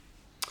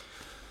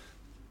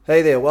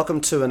Hey there,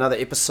 welcome to another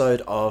episode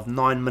of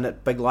 9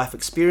 Minute Big Life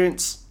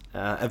Experience.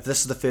 If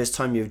this is the first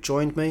time you've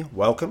joined me,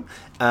 welcome.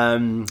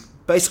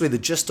 Basically, the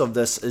gist of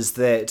this is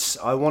that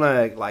I want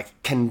to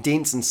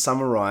condense and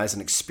summarize an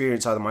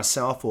experience either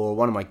myself or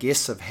one of my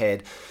guests have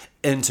had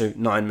into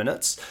 9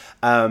 minutes.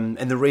 And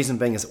the reason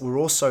being is that we're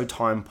all so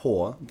time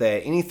poor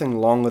that anything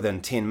longer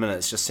than 10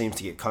 minutes just seems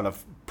to get kind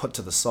of put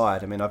to the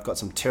side. I mean, I've got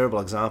some terrible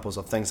examples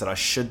of things that I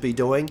should be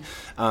doing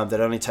that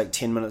only take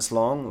 10 minutes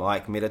long,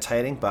 like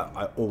meditating, but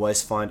I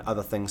always find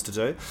other things to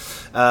do.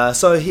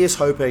 So here's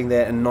hoping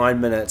that in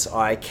 9 minutes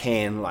I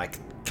can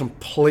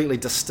completely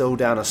distill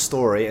down a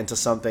story into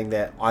something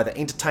that either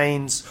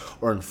entertains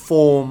or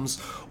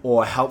informs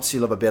or helps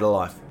you live a better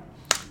life.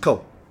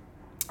 Cool.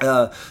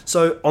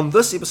 So on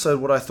this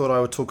episode, what I thought I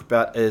would talk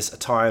about is a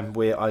time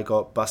where I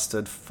got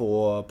busted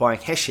for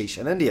buying hashish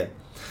in India.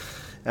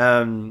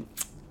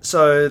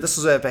 So this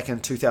was back in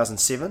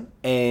 2007,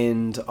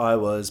 and I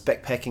was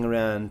backpacking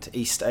around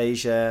East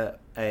Asia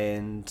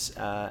and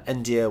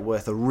India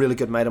with a really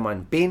good mate of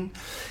mine, Ben,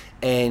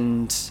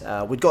 and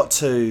we'd got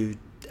to,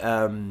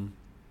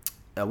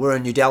 we're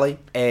in New Delhi,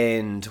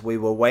 and we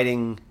were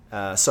waiting.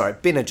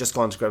 Ben had just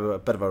gone to grab a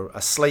bit of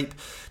a sleep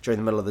during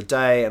the middle of the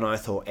day, and I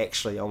thought,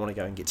 actually, I want to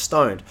go and get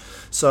stoned.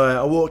 So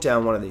I walked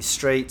down one of these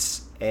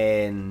streets,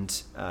 and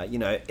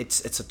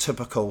it's a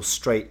typical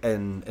street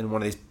in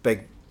one of these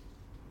big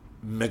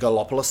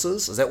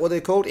megalopolises, is that what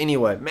they're called?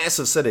 Anyway,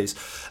 massive cities,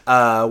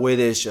 where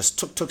there's just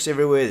tuk-tuks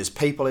everywhere, there's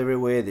people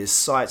everywhere, there's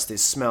sights,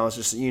 there's smells,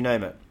 just you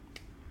name it.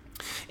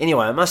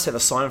 Anyway, I must have a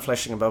sign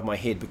flashing above my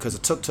head because a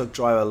tuk-tuk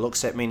driver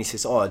looks at me and he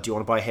says, "Oh, do you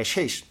want to buy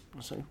hashish?"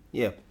 I say,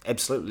 "Yeah,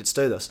 absolutely, let's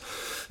do this."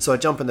 So I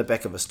jump in the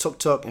back of his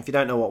tuk-tuk. If you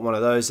don't know what one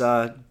of those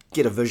are,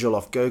 get a visual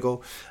off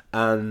Google,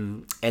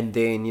 and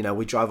then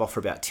we drive off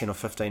for about 10 or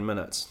 15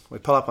 minutes. We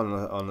pull up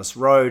on this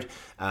road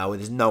where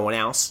there's no one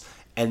else,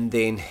 and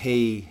then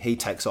he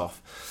takes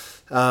off.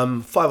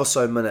 5 or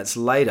so minutes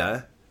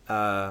later,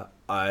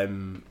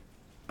 I'm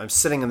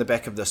sitting in the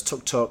back of this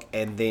tuk-tuk,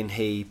 and then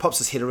he pops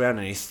his head around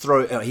and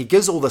he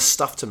gives all this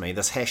stuff to me,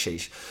 this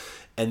hashish,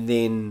 and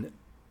then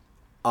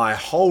I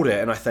hold it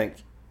and I think,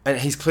 and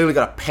he's clearly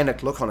got a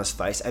panicked look on his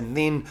face, and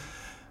then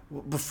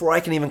before I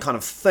can even kind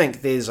of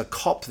think, there's a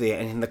cop there,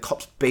 and the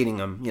cop's beating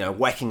him,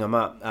 whacking him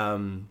up.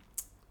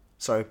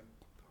 So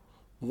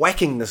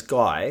whacking this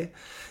guy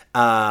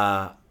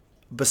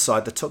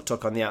beside the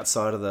tuk-tuk on the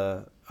outside of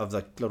the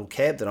little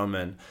cab that I'm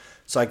in.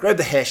 So I grab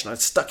the hash and I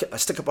stick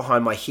it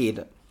behind my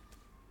head,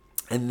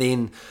 and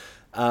then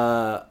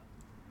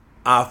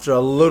after a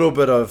little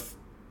bit of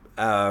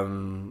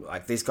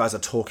these guys are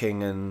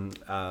talking in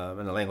a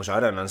language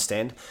I don't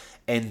understand,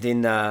 and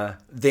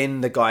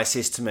then the guy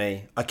says to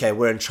me, "Okay,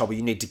 we're in trouble,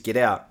 you need to get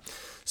out."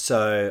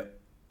 So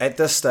at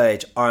this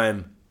stage,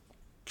 I'm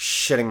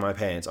shitting my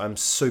pants. I'm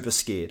super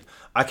scared.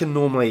 I can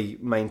normally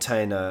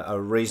maintain a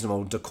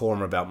reasonable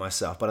decorum about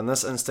myself, but in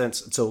this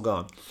instance, it's all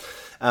gone.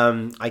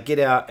 I get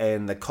out,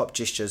 and the cop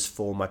gestures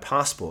for my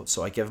passport.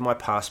 So I give him my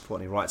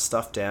passport, and he writes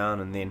stuff down,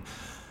 and then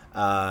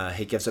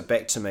he gives it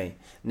back to me.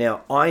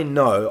 Now, I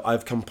know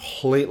I've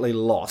completely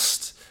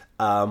lost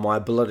my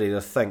ability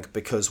to think,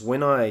 because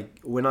when I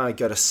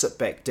go to sit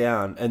back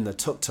down in the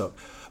tuk-tuk,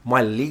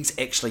 my legs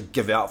actually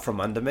give out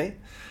from under me.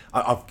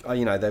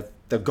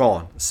 They've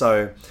gone.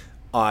 So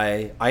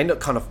I end up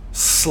kind of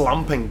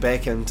slumping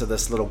back into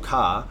this little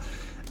car,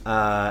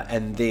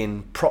 and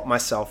then prop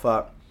myself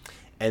up,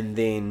 and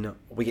then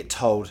we get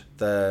told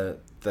the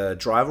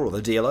driver or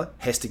the dealer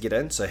has to get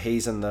in, so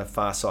he's in the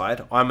far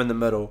side, I'm in the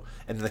middle,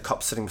 and then the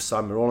cop's sitting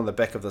beside me. We're all in the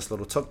back of this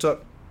little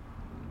tuk-tuk,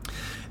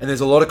 and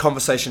there's a lot of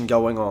conversation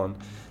going on.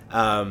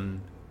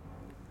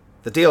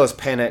 The dealer's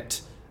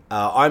panicked,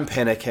 I'm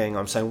panicking,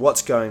 I'm saying,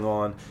 "What's going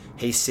on?"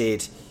 He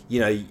said,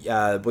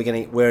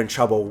 we're in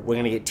trouble. We're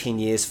gonna get 10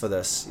 years for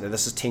this.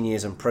 This is 10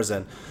 years in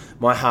prison.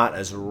 My heart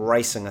is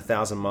racing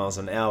 1,000 miles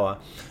an hour,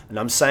 and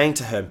I'm saying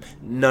to him,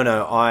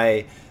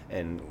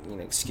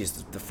 excuse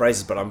the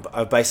phrases, but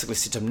I basically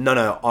said to him,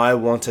 no, I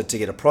wanted to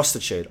get a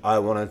prostitute. I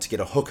wanted to get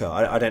a hooker.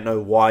 I don't know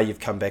why you've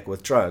come back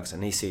with drugs.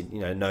 And he said,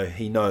 no,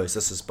 he knows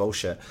this is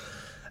bullshit.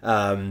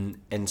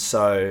 And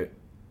so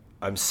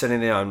I'm sitting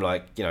there, I'm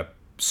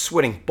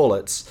sweating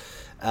bullets,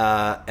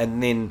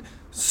 and then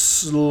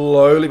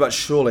slowly but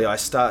surely I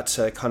start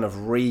to kind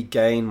of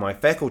regain my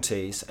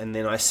faculties, and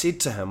then I said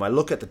to him, I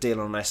look at the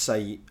dealer and I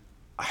say,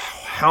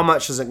 "How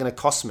much is it going to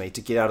cost me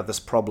to get out of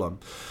this problem?"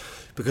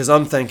 Because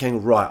I'm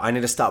thinking, right, I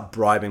need to start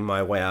bribing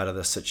my way out of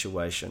this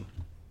situation.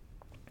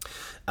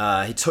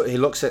 He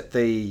looks at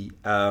the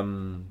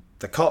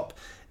cop,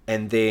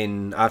 and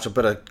then after a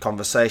bit of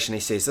conversation,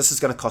 he says, "This is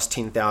going to cost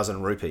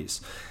 10,000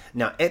 rupees."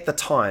 Now, at the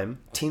time,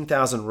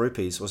 10,000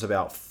 rupees was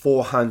about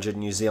 400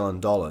 New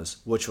Zealand dollars,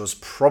 which was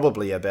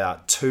probably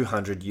about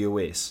 200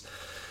 US.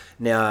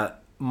 Now,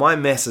 my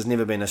maths has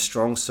never been a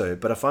strong suit,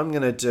 but if I'm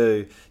going to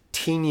do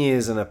 10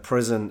 years in a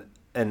prison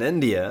in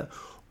India,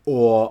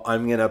 or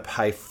I'm going to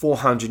pay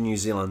 400 New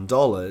Zealand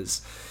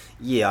dollars,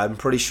 I'm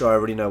pretty sure I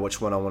already know which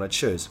one I want to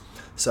choose.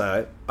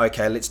 So,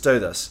 okay, let's do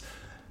this.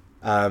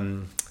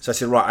 So I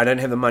said, right, I don't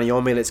have the money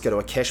on me. Let's go to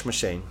a cash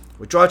machine.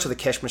 We drive to the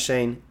cash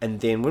machine, and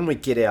then when we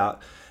get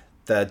out,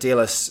 the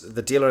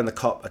dealer and the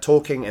cop are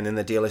talking, and then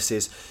the dealer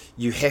says,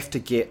 you have to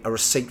get a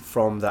receipt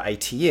from the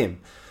ATM.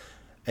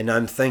 And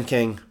I'm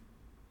thinking,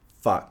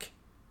 fuck,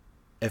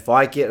 if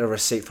I get a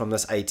receipt from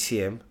this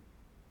ATM,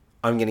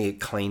 I'm going to get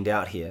cleaned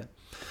out here.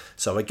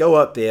 So I go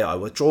up there, I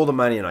withdraw the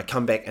money, and I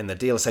come back, and the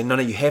dealer say, no,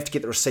 you have to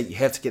get the receipt, you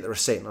have to get the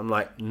receipt. And I'm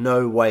like,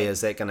 no way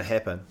is that going to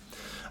happen.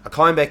 I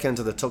climb back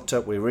into the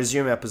tuk-tuk, we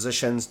resume our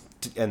positions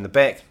in the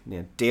back,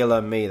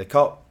 dealer, me, the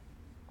cop.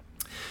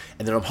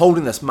 And then I'm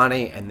holding this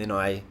money, and then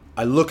I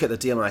look at the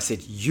dealer and I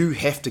said, you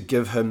have to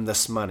give him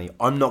this money.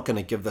 I'm not going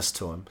to give this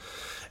to him.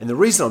 And the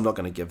reason I'm not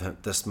going to give him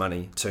this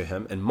money to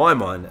him, in my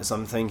mind, is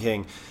I'm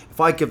thinking, if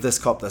I give this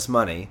cop this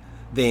money,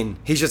 then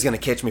he's just going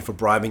to catch me for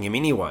bribing him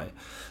anyway.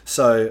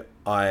 So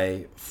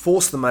I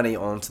force the money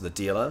onto the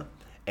dealer,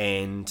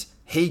 and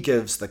he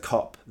gives the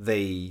cop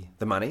the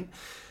money,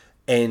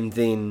 and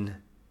then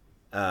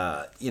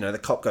the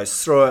cop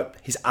goes through it.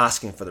 He's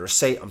asking for the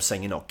receipt. I'm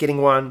saying you're not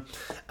getting one,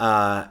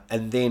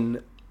 and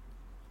then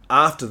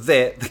after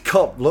that, the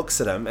cop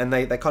looks at him, and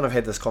they kind of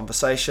had this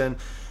conversation,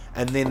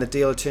 and then the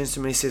dealer turns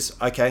to me and says,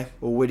 okay,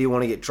 well, where do you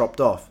want to get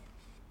dropped off?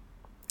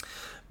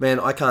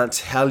 Man, I can't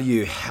tell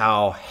you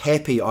how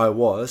happy I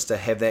was to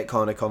have that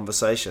kind of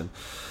conversation,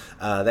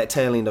 that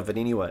tail end of it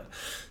anyway.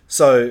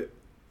 So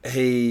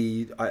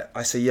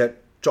I say, yeah,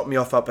 drop me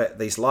off up at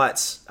these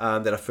lights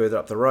that are further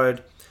up the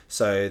road.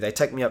 So they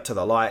take me up to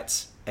the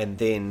lights, and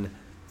then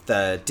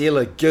the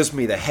dealer gives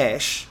me the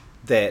hash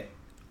that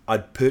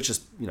I'd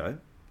purchased,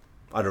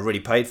 I'd already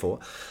paid for,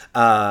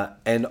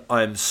 and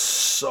I'm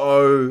such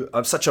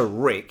a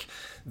wreck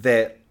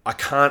that I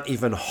can't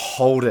even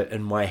hold it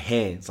in my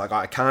hands. Like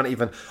I can't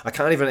even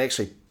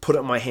actually put it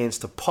in my hands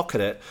to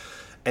pocket it,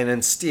 and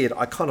instead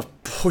I kind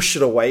of push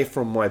it away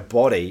from my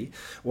body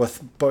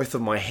with both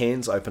of my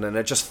hands open, and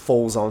it just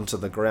falls onto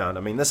the ground.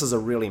 I mean, this is a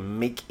really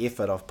meek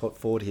effort I've put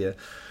forward here,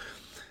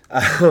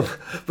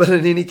 but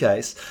in any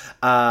case,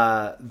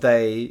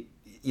 they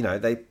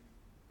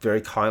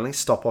very kindly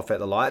stop off at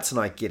the lights, and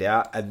I get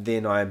out, and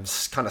then I'm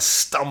kind of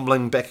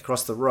stumbling back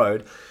across the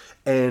road,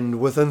 and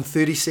within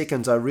 30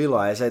 seconds I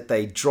realise that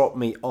they dropped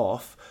me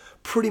off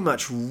pretty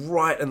much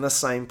right in the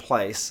same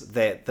place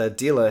that the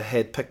dealer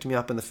had picked me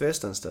up in the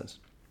first instance.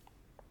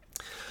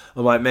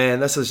 I'm like,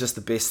 man, this is just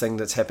the best thing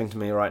that's happening to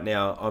me right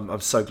now.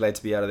 I'm so glad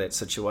to be out of that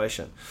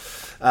situation.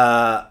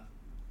 I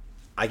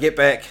get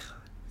back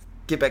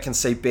and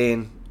see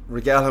Ben,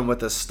 regale him with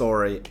this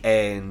story,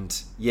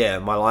 and yeah,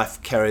 my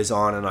life carries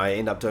on, and I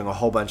end up doing a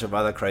whole bunch of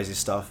other crazy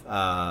stuff,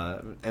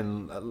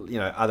 and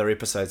other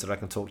episodes that I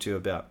can talk to you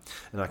about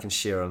and I can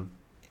share on.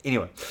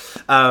 Anyway,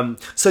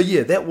 so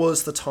yeah, that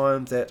was the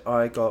time that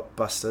I got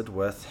busted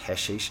with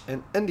hashish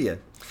in India.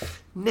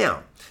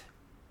 Now,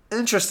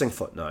 interesting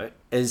footnote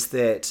is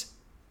that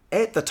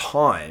at the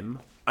time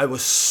I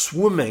was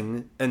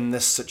swimming in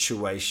this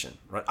situation,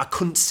 right? I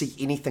couldn't see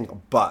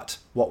anything but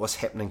what was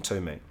happening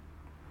to me.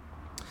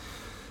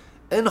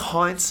 In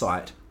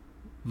hindsight,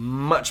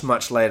 much,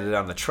 much later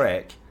down the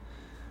track,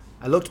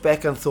 I looked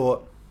back and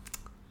thought,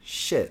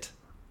 shit,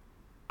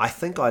 I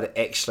think I'd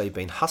actually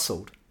been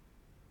hustled.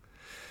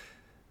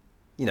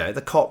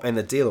 The cop and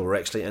the dealer were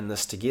actually in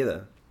this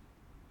together.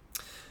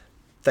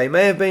 They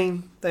may have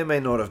been, they may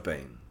not have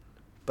been.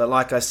 But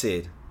like I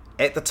said,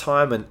 at the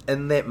time and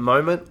in that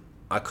moment,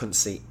 I couldn't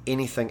see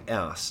anything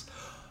else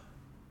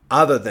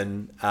other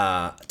than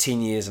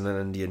 10 years in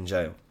an Indian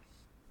jail.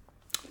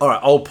 All right,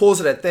 I'll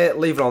pause it at that,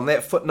 leave it on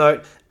that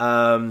footnote.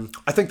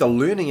 I think the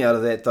learning out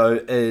of that, though,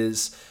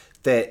 is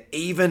that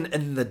even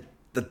in the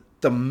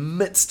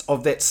midst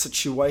of that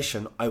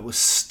situation, I was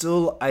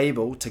still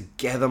able to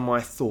gather my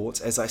thoughts,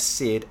 as I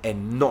said,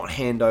 and not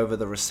hand over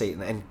the receipt,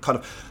 and kind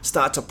of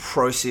start to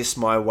process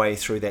my way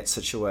through that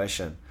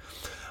situation.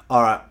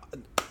 All right,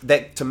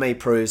 that to me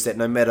proves that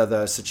no matter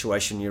the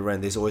situation you're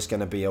in, there's always going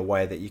to be a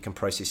way that you can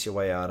process your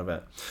way out of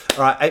it.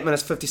 All right, 8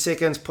 minutes, 50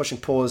 seconds, pushing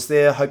pause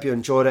there. Hope you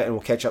enjoyed it, and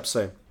we'll catch up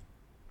soon.